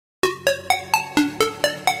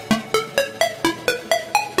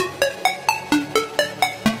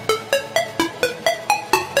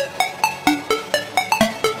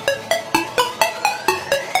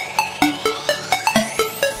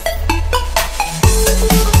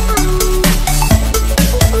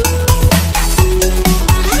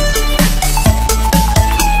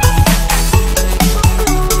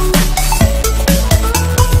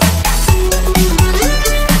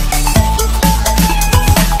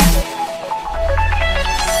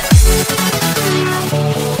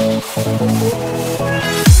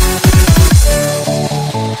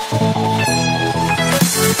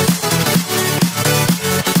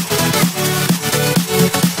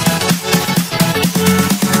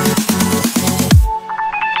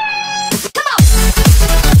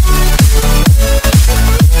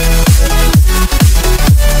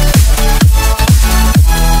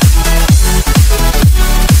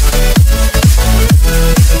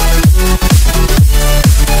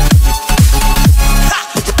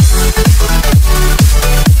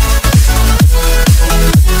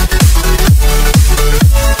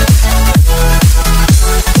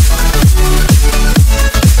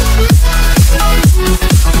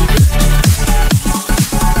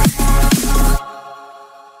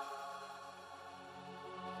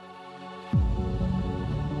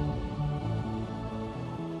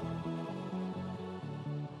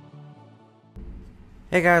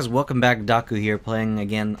Hey guys, welcome back. Daku here, playing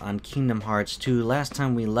again on Kingdom Hearts 2. Last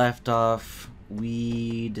time we left off,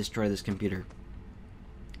 we destroyed this computer.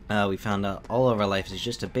 We found out all of our life is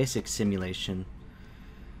just a basic simulation.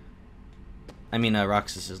 I mean,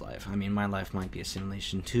 Roxas' life. I mean, my life might be a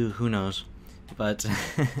simulation too, who knows. But,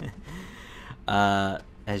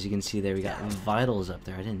 as you can see there, we got vitals up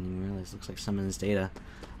there. I didn't even realize it looks like someone's data.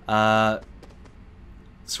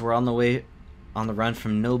 So we're on the run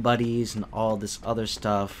from nobodies and all this other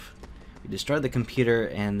stuff. We destroyed the computer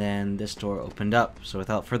and then this door opened up. So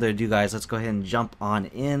without further ado, guys, let's go ahead and jump on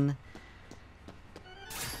in.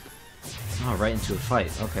 Oh, right into a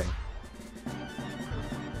fight. Okay.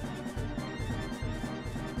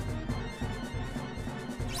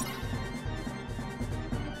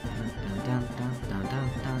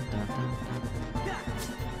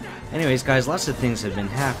 Anyways, guys, lots of things have been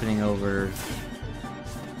happening over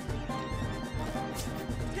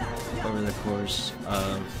the course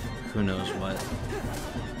of who knows what.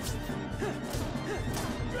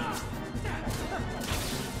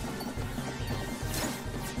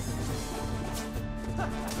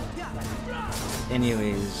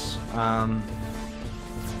 Anyways,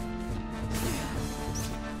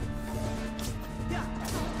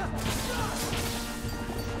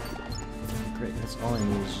 great, that's all I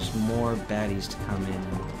need is just more baddies to come in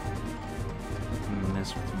and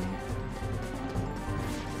mess with me.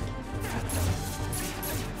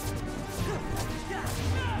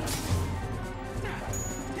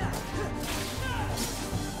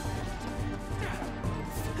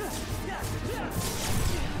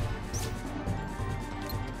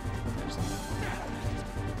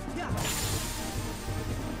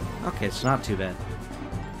 Okay, it's not too bad.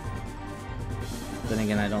 Then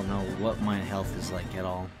again, I don't know what my health is like at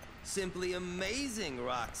all. Simply amazing,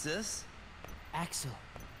 Roxas. Axel.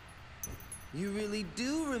 You really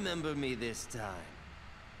do remember me this time.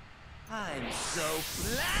 I'm so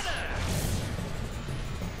flattered.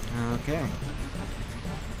 Okay.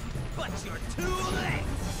 But you're too late.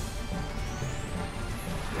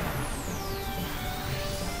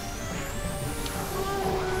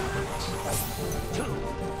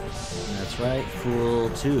 That's right, Fool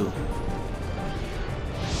 2.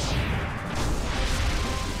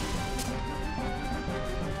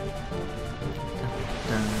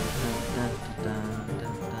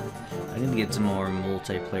 I need to get some more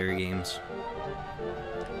multiplayer games.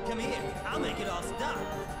 Come here, I'll make it all stop.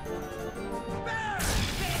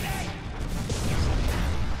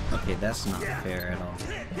 Okay, that's not fair at all.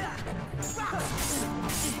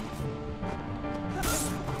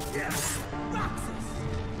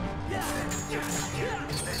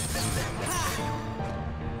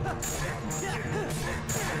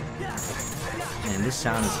 Man, this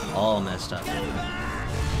sound is all messed up.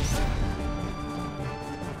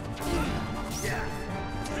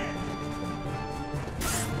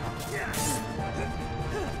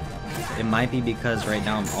 It might be because right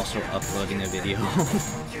now I'm also uploading a video.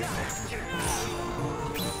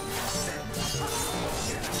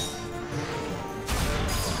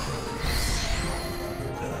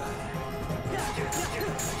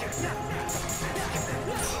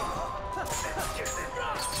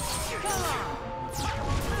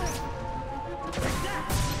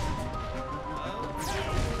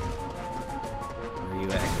 Where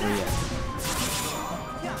you at? Where you at?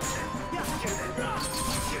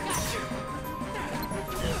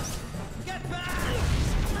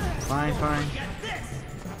 Fine, fine.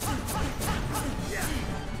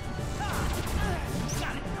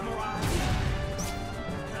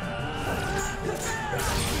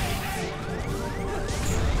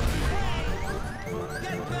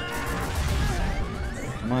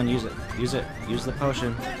 Come on, use it. Use it. Use the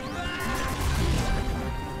potion.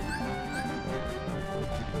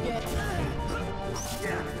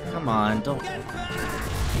 Come on, don't.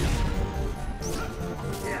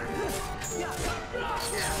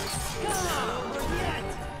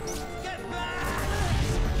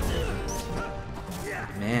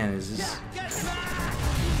 Man, is this...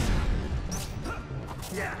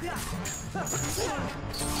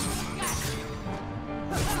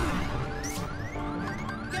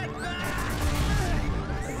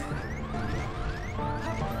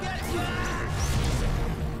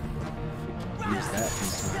 Use that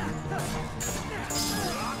sometime.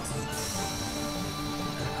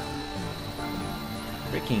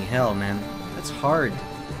 Freaking hell, man. That's hard.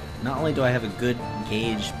 Not only do I have a good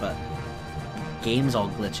gauge, but game's all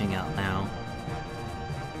glitching out now.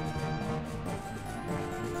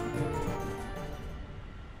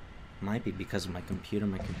 Might be because of my computer.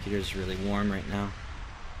 My computer's really warm right now.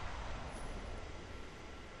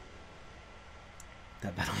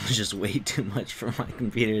 That battle was was just way too much for my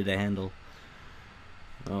computer to handle.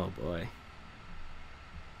 Oh boy.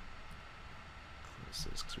 Close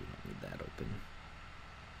this because we don't need that open.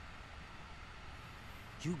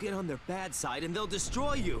 You get on their bad side and they'll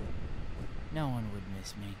destroy you. No one would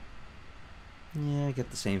miss me. Yeah, I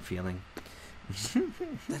get the same feeling.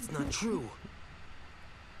 That's not true.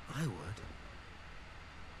 I would.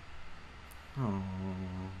 Oh.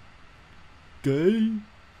 Gay.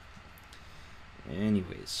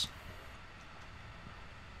 Anyways.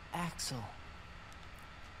 Axel.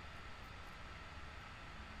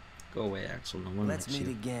 Go away, Axel. No one Let's likes meet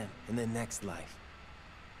you. again in the next life.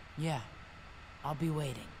 Yeah, I'll be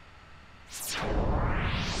waiting.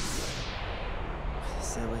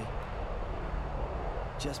 Silly.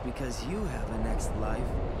 Just because you have a next life.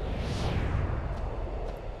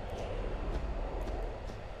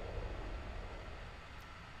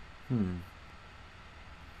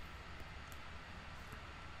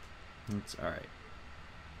 That's alright.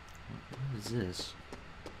 What is this?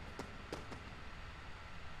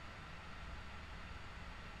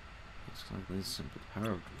 Looks like this simple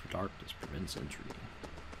power of darkness prevents entry.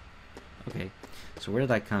 Okay, so where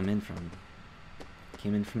did I come in from?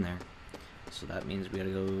 Came in from there. So that means we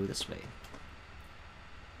gotta go this way.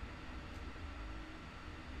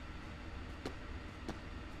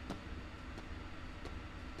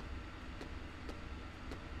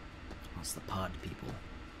 That's the pod people.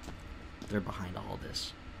 They're behind all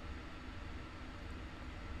this.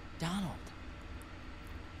 Donald.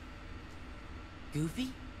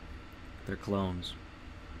 Goofy? They're clones.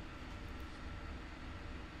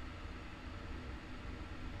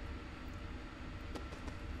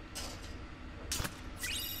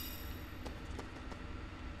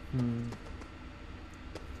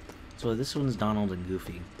 So this one's Donald and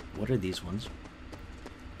Goofy. What are these ones?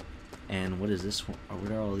 And what is this one? Or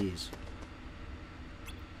what are all these?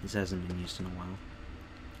 This hasn't been used in a while.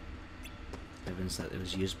 Evidence that it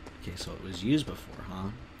was used. Okay, so it was used before, huh?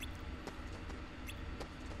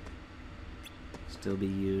 Still be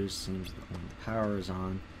used. Seems that when the power is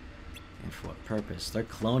on. And for what purpose? They're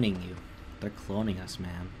cloning you. They're cloning us,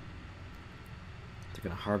 man. They're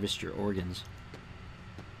gonna harvest your organs.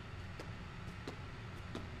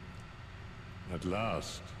 At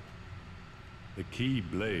last, the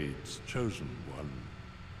Keyblade's chosen one.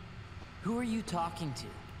 Who are you talking to?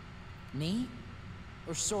 Me?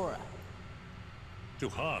 Or Sora? To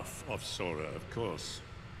half of Sora, of course.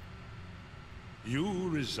 You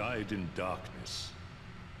reside in darkness.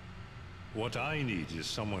 What I need is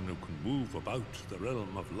someone who can move about the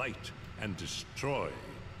realm of light and destroy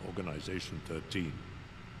Organization 13.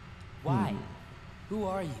 Why? Who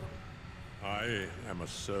are you? I am a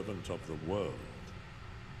servant of the world.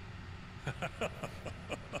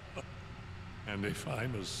 And if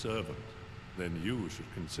I'm a servant, then you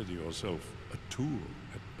should consider yourself a tool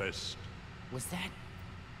at best. Was that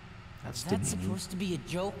That's that demeaning. supposed to be a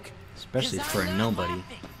joke? Especially 'Cause for I'm a not nobody.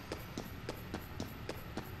 laughing.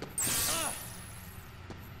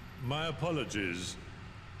 My apologies.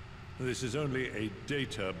 This is only a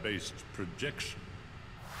data-based projection.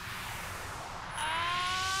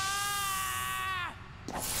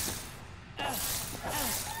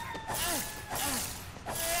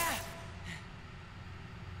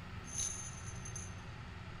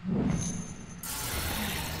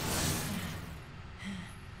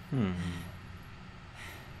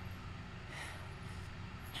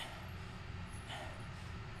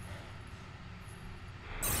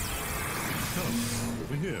 Come,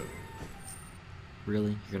 over here.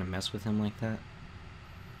 Really? You're gonna mess with him like that?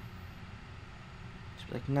 Just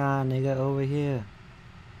be like, nah, nigga, over here.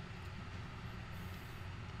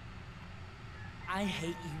 I hate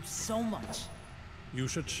you so much. You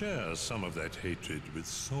should share some of that hatred with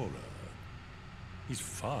Sora. He's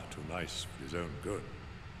far too nice for his own good.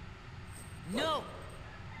 No!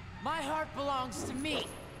 My heart belongs to me.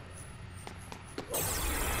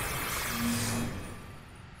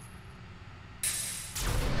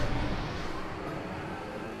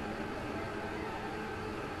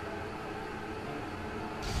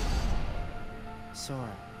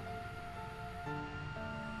 Sora.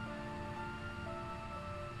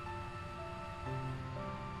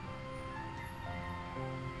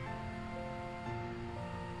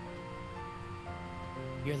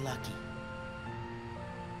 You're lucky.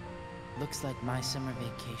 Looks like my summer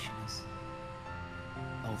vacation is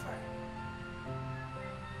over.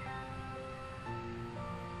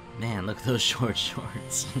 Man, look at those short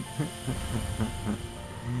shorts.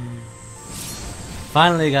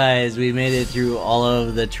 Finally, guys, we made it through all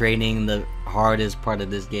of the training. The hardest part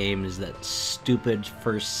of this game is that stupid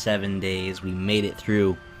first 7 days. We made it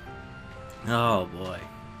through. Oh boy.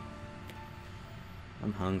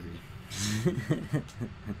 I'm hungry.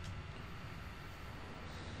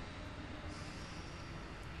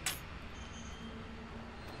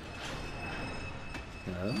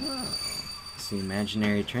 Oh, it's the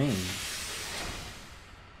imaginary train.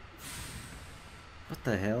 What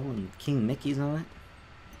the hell? And King Mickey's on it?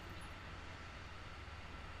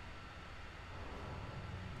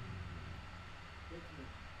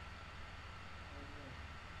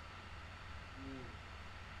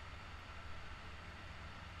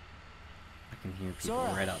 I can hear people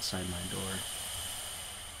Sora. right outside my door.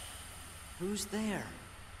 Who's there?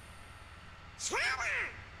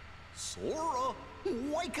 Sora,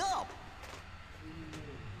 wake up!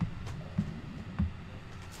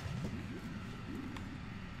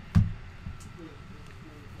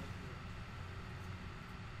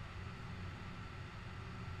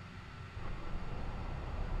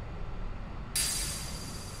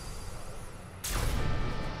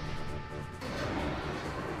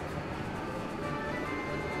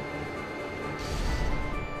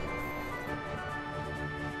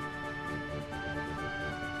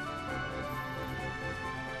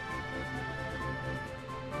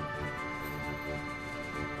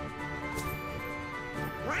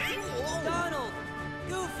 Donald!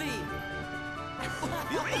 Goofy!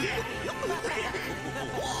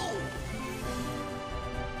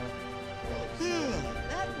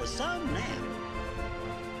 That was some nap.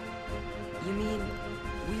 You mean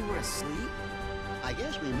we were asleep? I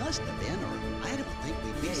guess we must have been, or I don't think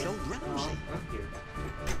we'd be so drowsy.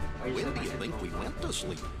 When do you think we went to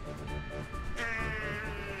sleep?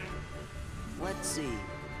 Let's see.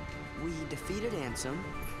 We defeated Ansem,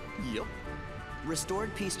 Yep.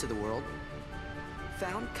 restored peace to the world,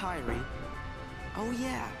 found Kairi. Oh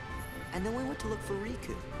yeah, and then we went to look for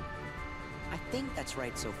Riku. I think that's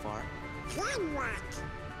right so far. Then what?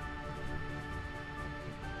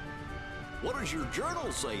 What does your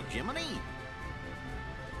journal say, Jiminy?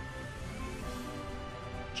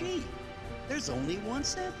 Gee, there's only one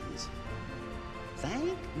sentence.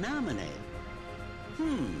 Thank Nominee.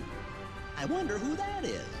 I wonder who that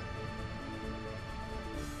is.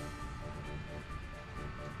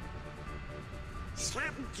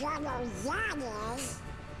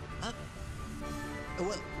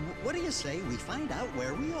 Well, what do you say we find out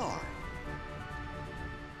where we are?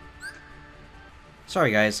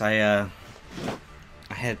 Sorry guys, I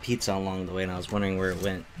had pizza along the way and I was wondering where it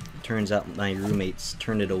went. Turns out my roommates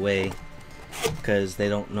turned it away because they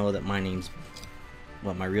don't know that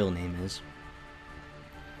what my real name is.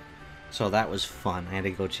 So that was fun. I had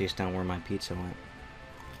to go chase down where my pizza went.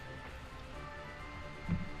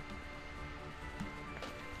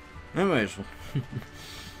 Anyways,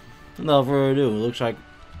 without further ado, it looks like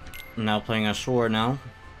I'm now playing as Sora now.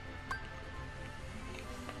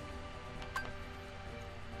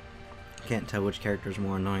 Can't tell which character is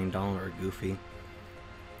more annoying, Donald or Goofy.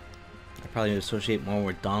 I probably associate more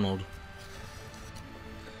with Donald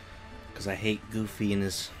because I hate Goofy and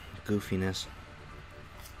his goofiness.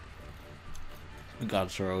 God,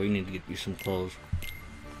 Sora, we need to get you some clothes.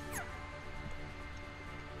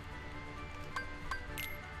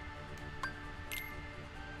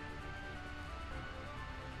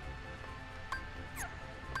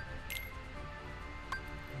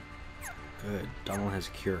 Good. Donald has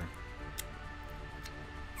cure.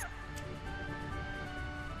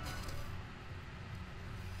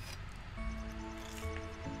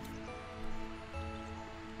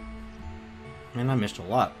 Man, I missed a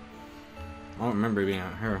lot. I don't remember being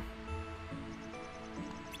out here.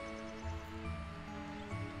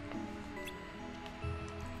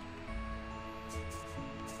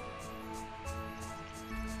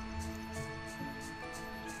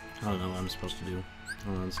 I don't know what I'm supposed to do.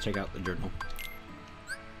 Let's check out the journal.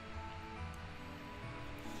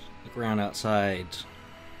 Look around outside.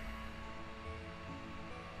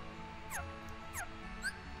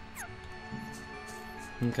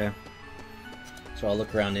 Okay. So I'll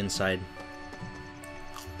look around inside.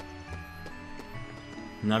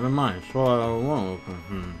 Never mind. So I won't.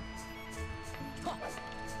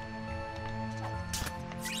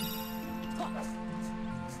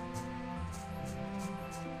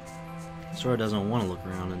 Sora doesn't want to look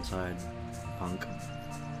around inside. Punk.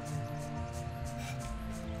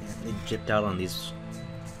 Yeah, they gypped out on these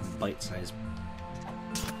bite-sized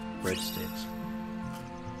breadsticks.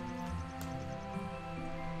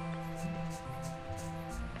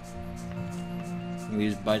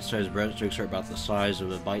 These bite-sized breadsticks are about the size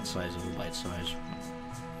of a bite size of a bite size.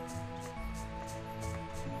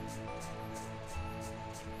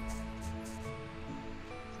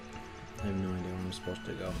 I have no idea where I'm supposed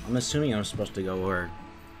to go. I'm assuming I'm supposed to go where.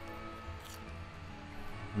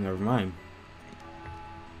 Never mind.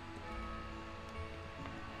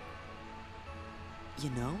 You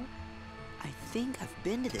know, I think I've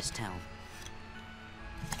been to this town.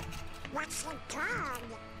 What's it called?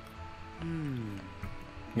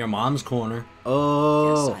 Your mom's corner.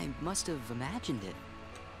 Oh. Guess I must have imagined it.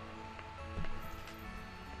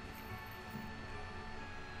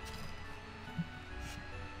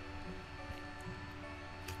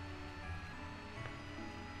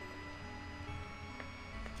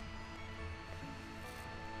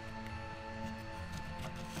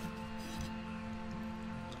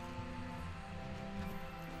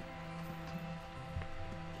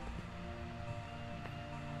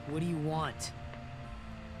 What do you want?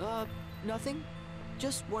 Nothing.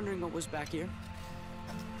 Just wondering what was back here.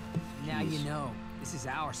 Now you Jeez. know. This is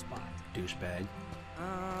our spot. Douchebag.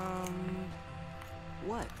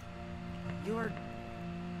 What? You're...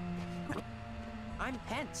 I'm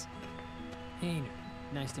Pence. Hayner,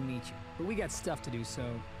 nice to meet you. But we got stuff to do, so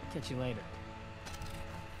catch you later.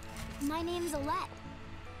 My name's Alette.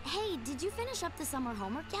 Hey, did you finish up the summer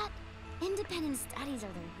homework yet? Independent studies are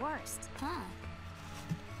the worst, huh?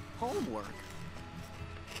 Homework?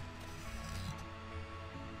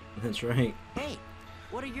 That's right. Hey,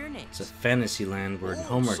 what are your names? It's a fantasy land where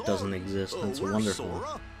homework Sorry. doesn't exist. That's We're wonderful.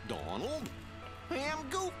 Sora, Donald,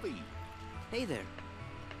 and Goofy. Hey there.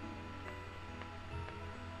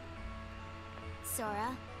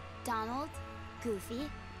 Sora, Donald,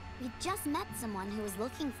 Goofy. We just met someone who was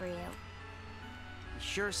looking for you. He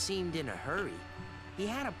sure seemed in a hurry. He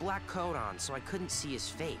had a black coat on, so I couldn't see his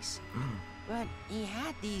face. But he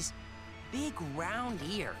had these big round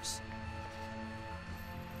ears.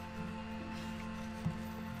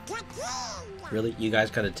 Really? You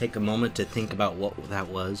guys gotta take a moment to think about what that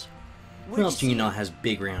was. Who Where'd else do you see know him? has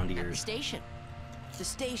big round At the ears? station. The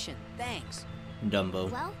station, thanks.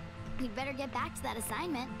 Dumbo. Well, we'd better get back to that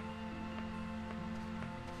assignment.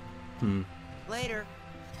 Later.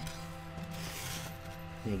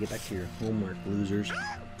 Yeah, get back to your homework, losers.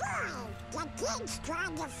 Oh boy, the kid's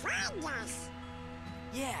trying to find us.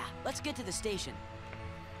 Yeah, let's get to the station.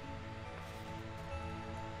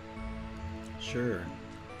 Sure.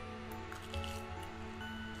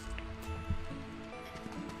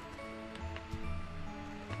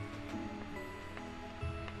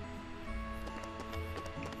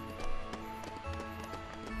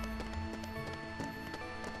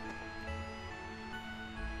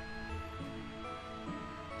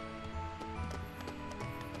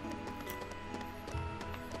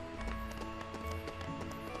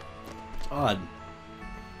 Odd.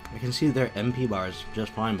 I can see their MP bars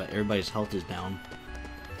just fine, but everybody's health is down.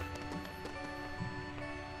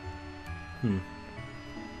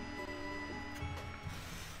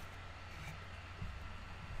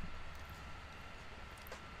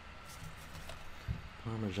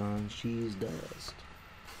 Parmesan cheese dust.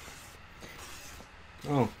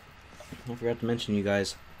 Oh, I forgot to mention, you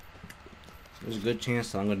guys. There's a good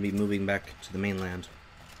chance that I'm going to be moving back to the mainland.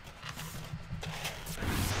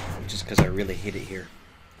 Just because I really hate it here.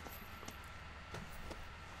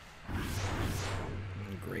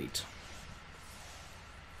 Great.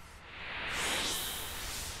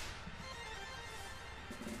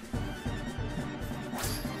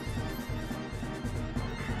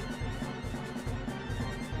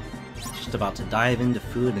 Just about to dive into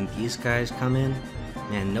food and these guys come in.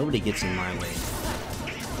 Man, nobody gets in my way.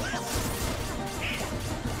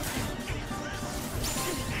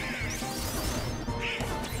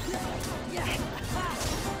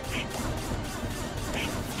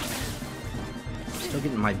 Still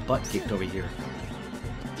getting my butt kicked over here.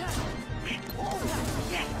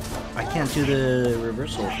 I can't do the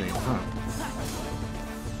reversal thing, huh?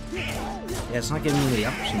 Yeah, it's not giving me the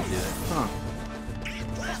option to do it, huh?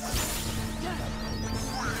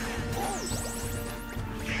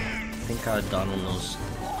 I think Donald knows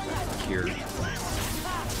here.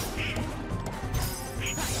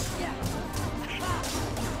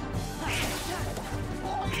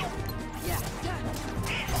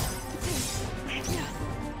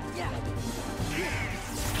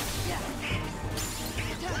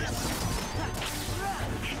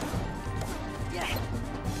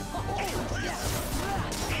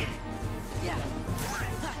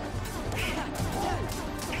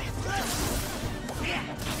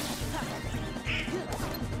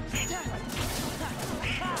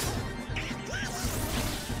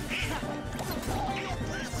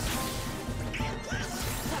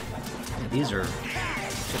 These are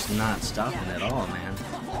just not stopping at all, man.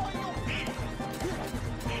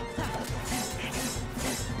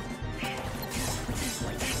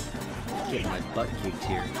 Getting my butt kicked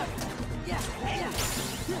here.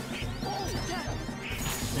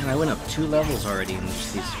 Man, I went up 2 levels already in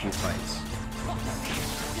just these few fights.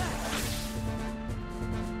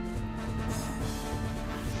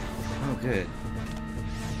 good.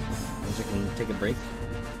 Looks like I can take a break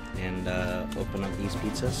and open up these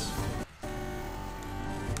pizzas.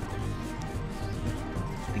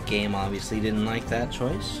 The game obviously didn't like that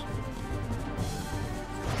choice.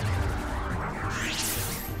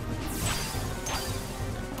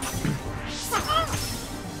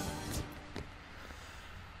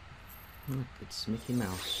 Look, it's Mickey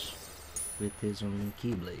Mouse with his own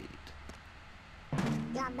Keyblade.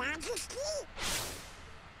 Your Majesty?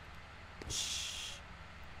 Shh.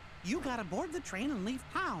 You gotta board the train and leave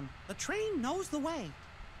town. The train knows the way.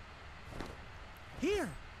 Here.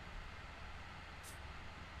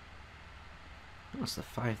 What's the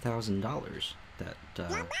 $5,000 that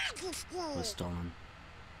Your Majesty! was stolen?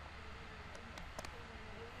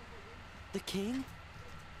 The king?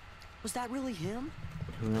 Was that really him?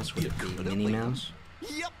 Who else would it be? Minnie Mouse?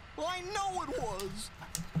 Yep, I know it was.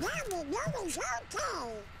 Now we know it's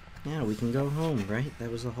okay. Yeah, we can go home, right?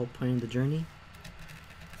 That was the whole point of the journey?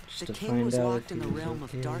 Just The to king find was out locked if in he the was realm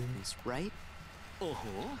okay. of darkness, right? Uh-huh.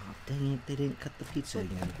 Oh, dang it, they didn't cut the pizza But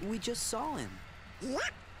again. we just saw him. Yep.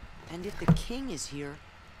 And if the king is here,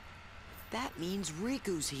 that means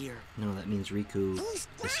Riku's here. No, that means Riku He's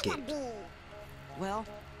gotta escaped. be. Well,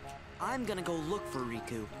 I'm gonna go look for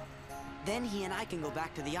Riku. Then he and I can go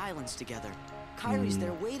back to the islands together. Kairi's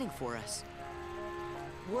there waiting for us.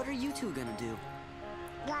 What are you two gonna do?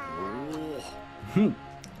 Well,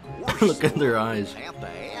 Look at their eyes. Have to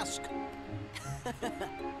ask.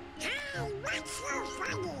 hey, what's so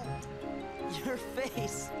funny? Your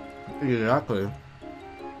face. Exactly.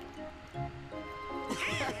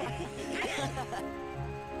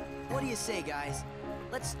 What do you say, guys?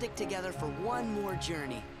 Let's stick together for one more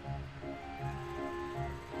journey.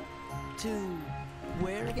 To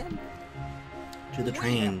where again? To the We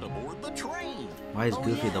train. have to board the train. Why is Oh,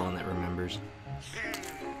 Goofy yeah. the one that remembers?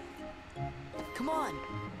 Come on.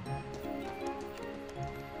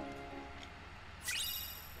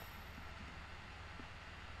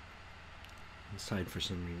 Inside for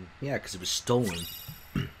some reason. Yeah, because it was stolen.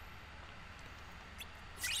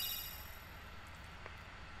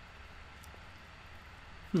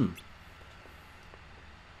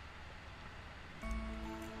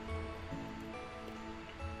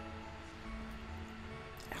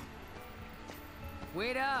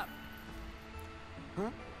 Wait up! Huh?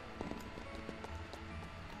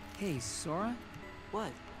 Hey, Sora?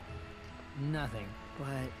 What? Nothing, but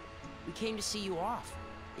We came to see you off.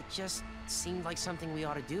 It just seemed like something we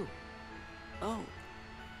ought to do. Oh.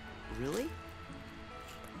 Really?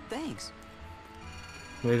 Thanks.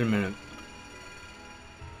 Wait a minute.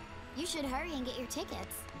 You should hurry and get your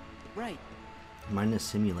tickets. Right. Am I in a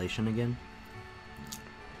simulation again?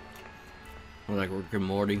 Or like Rick and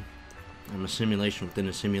Morty? I'm a simulation within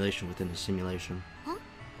a simulation within a simulation.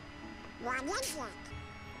 What is it?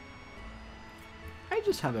 I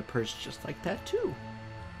just have a purse just like that too.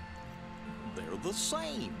 They're the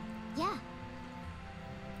same. Yeah.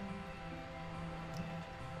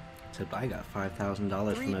 Except I got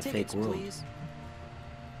 $5,000 Three from a tickets, fake world. please.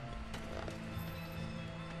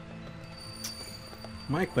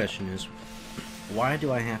 My question is, why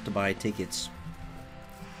do I have to buy tickets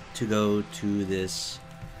to go to this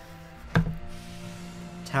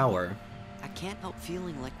tower? I can't help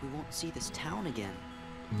feeling like we won't see this town again.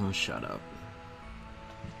 Oh, shut up.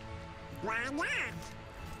 Why not?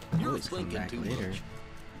 I'll You're always come thinking back too later. much.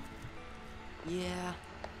 Yeah,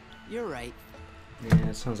 you're right. Yeah,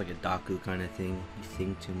 it sounds like a Daku kind of thing. You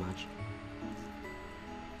think too much.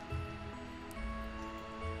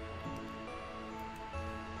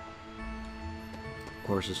 Of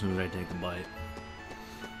course, as soon as I take a bite.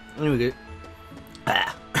 Anyway, good.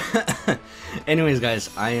 Anyways, guys,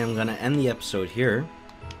 I am gonna end the episode here.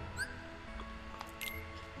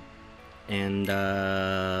 And,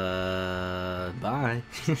 bye.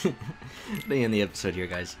 They end the episode here,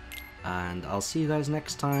 guys. And I'll see you guys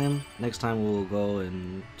next time. Next time we'll go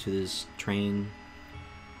into this train.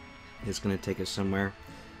 It's gonna take us somewhere.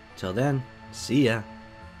 Till then, see ya.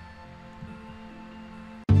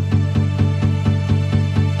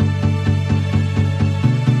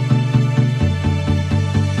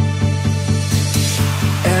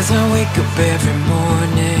 As I wake up every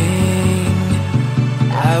morning,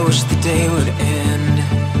 I wish the day would end.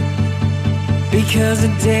 Because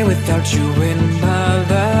a day without you in my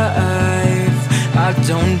life, I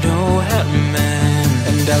don't know how to mend.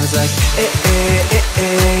 And I was like, eh, eh, eh,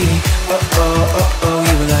 eh, oh, oh, oh, oh.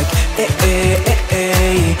 You were like, eh, eh, eh,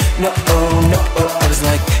 eh, no, oh, no, oh. I was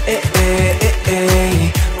like, eh, eh, eh,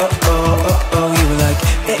 eh, oh, oh, oh, oh. You were like,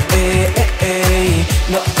 eh, eh, eh, eh,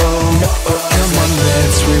 no, oh, no, oh. Come on,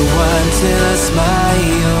 let's rewind till I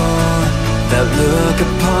smile. That look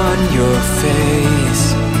upon your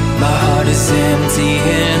is empty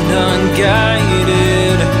and unguided.